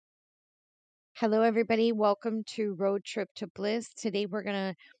Hello, everybody. Welcome to Road Trip to Bliss. Today, we're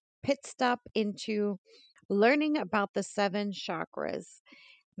going to pit stop into learning about the seven chakras.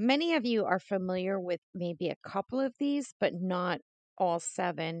 Many of you are familiar with maybe a couple of these, but not all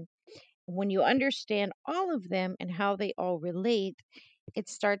seven. When you understand all of them and how they all relate, it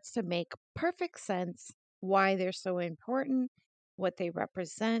starts to make perfect sense why they're so important, what they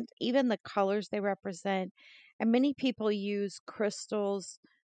represent, even the colors they represent. And many people use crystals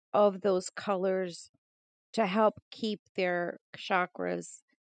of those colors to help keep their chakras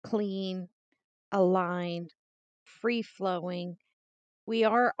clean, aligned, free flowing. We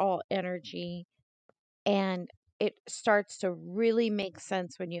are all energy, and it starts to really make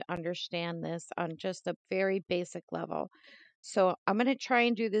sense when you understand this on just a very basic level. So, I'm going to try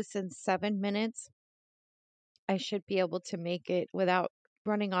and do this in 7 minutes. I should be able to make it without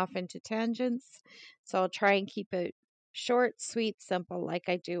running off into tangents. So, I'll try and keep it short, sweet, simple, like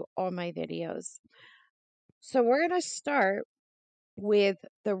I do all my videos. So, we're going to start with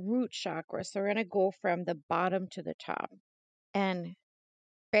the root chakra. So we're going to go from the bottom to the top. And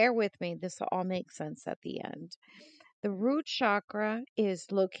bear with me, this will all make sense at the end. The root chakra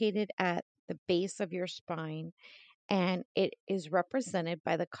is located at the base of your spine, and it is represented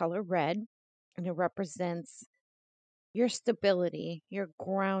by the color red, and it represents your stability, your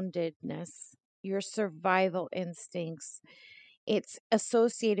groundedness, your survival instincts. It's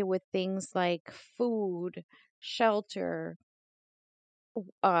associated with things like food, shelter,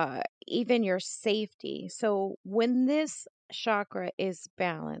 even your safety. So when this chakra is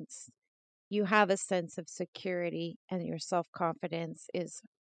balanced, you have a sense of security and your self confidence is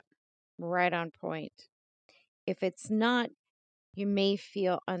right on point. If it's not, you may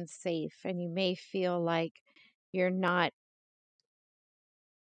feel unsafe and you may feel like you're not,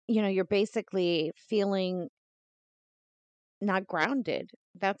 you're basically feeling not grounded.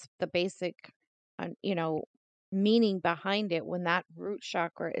 That's the basic, meaning behind it when that root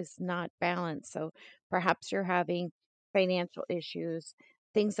chakra is not balanced. So perhaps you're having financial issues,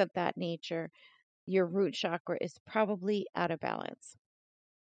 things of that nature. Your root chakra is probably out of balance.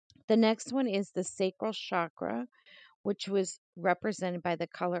 The next one is the sacral chakra, which was represented by the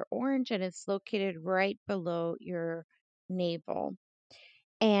color orange, and it's located right below your navel.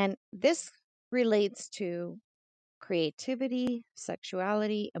 And this relates to creativity,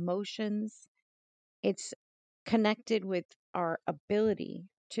 sexuality, emotions. It's connected with our ability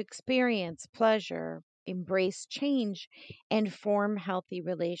to experience pleasure, embrace change, and form healthy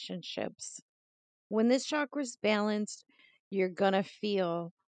relationships. When this chakra is balanced, you're going to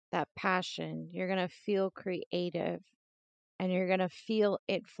feel that passion, you're going to feel creative, and you're going to feel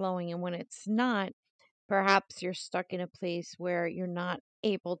it flowing. And when it's not, perhaps you're stuck in a place where you're not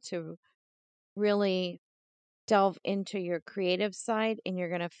able to really delve into your creative side and you're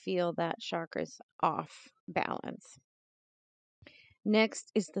going to feel that chakra's off balance.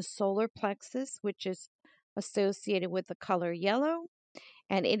 Next is the solar plexus, which is associated with the color yellow,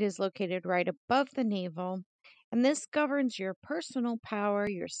 and it is located right above the navel. And this governs your personal power,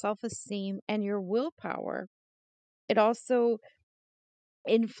 your self esteem, and your willpower. It also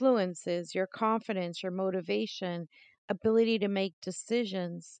influences your confidence, your motivation, ability to make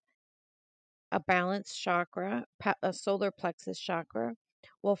decisions. A balanced chakra, a solar plexus chakra,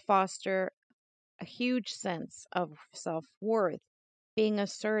 will foster a huge sense of self worth, being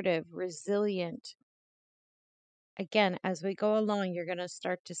assertive, resilient. Again, as we go along, you're going to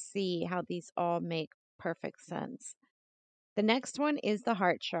start to see how these all make perfect sense. The next one is the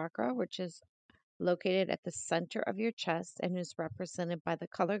heart chakra, which is located at the center of your chest and is represented by the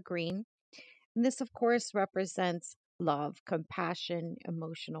color green. And this, of course, represents love, compassion,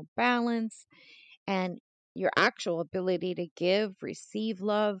 emotional balance, and your actual ability to give, receive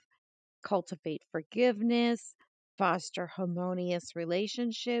love, cultivate forgiveness, foster harmonious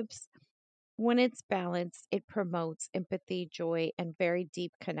relationships. When it's balanced, it promotes empathy, joy, and very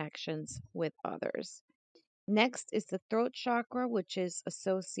deep connections with others. Next is the throat chakra, which is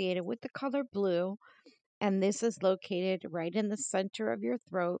associated with the color blue, and this is located right in the center of your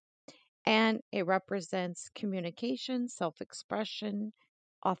throat, and it represents communication, self expression,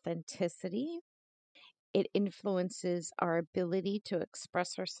 authenticity. It influences our ability to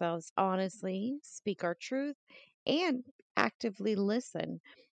express ourselves honestly, speak our truth, and actively listen.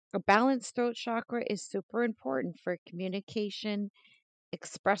 A balanced throat chakra is super important for communication,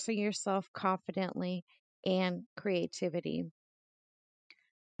 expressing yourself confidently, and creativity.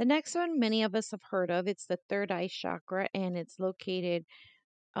 The next one, many of us have heard of. It's the third eye chakra, and it's located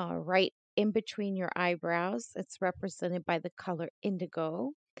right in between your eyebrows. It's represented by the color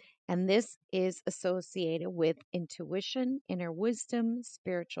indigo, And this is associated with intuition, inner wisdom,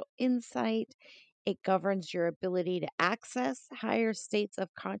 spiritual insight. It governs your ability to access higher states of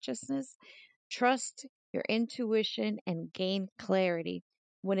consciousness, trust your intuition, and gain clarity.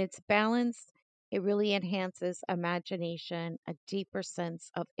 When it's balanced, it really enhances imagination, a deeper sense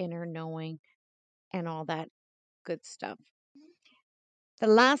of inner knowing, and all that good stuff. The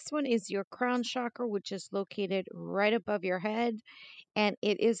last one is your crown chakra, which is located right above your head, and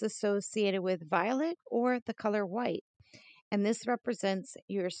it is associated with violet or the color white. And this represents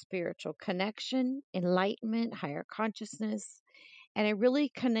your spiritual connection, enlightenment, higher consciousness, and it really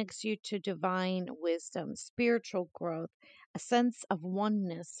connects you to divine wisdom, spiritual growth, a sense of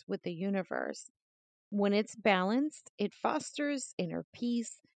oneness with the universe. When it's balanced, it fosters inner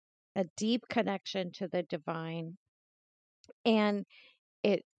peace, a deep connection to the divine, and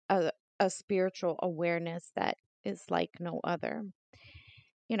it a spiritual awareness that is like no other.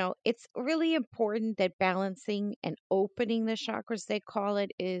 It's really important that balancing and opening the chakras, they call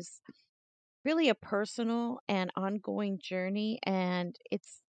it, is really a personal and ongoing journey. And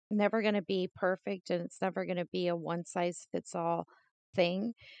it's never going to be perfect and it's never going to be a one size fits all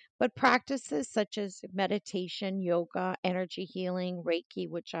thing. But practices such as meditation, yoga, energy healing, Reiki,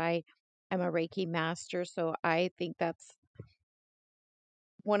 which I am a Reiki master. So I think that's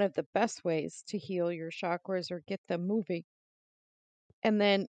one of the best ways to heal your chakras or get them moving. And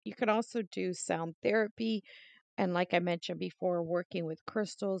then you can also do sound therapy. And like I mentioned before, working with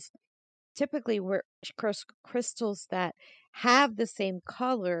crystals. Typically, we're crystals that have the same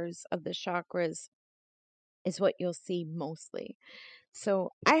colors of the chakras is what you'll see mostly. So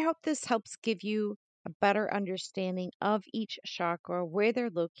I hope this helps give you a better understanding of each chakra, where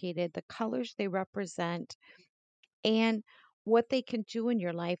they're located, the colors they represent, and what they can do in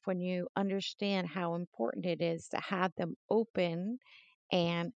your life when you understand how important it is to have them open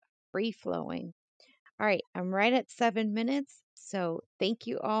and free flowing. All right, I'm right at 7 minutes. So thank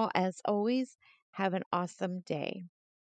you all as always. Have an awesome day.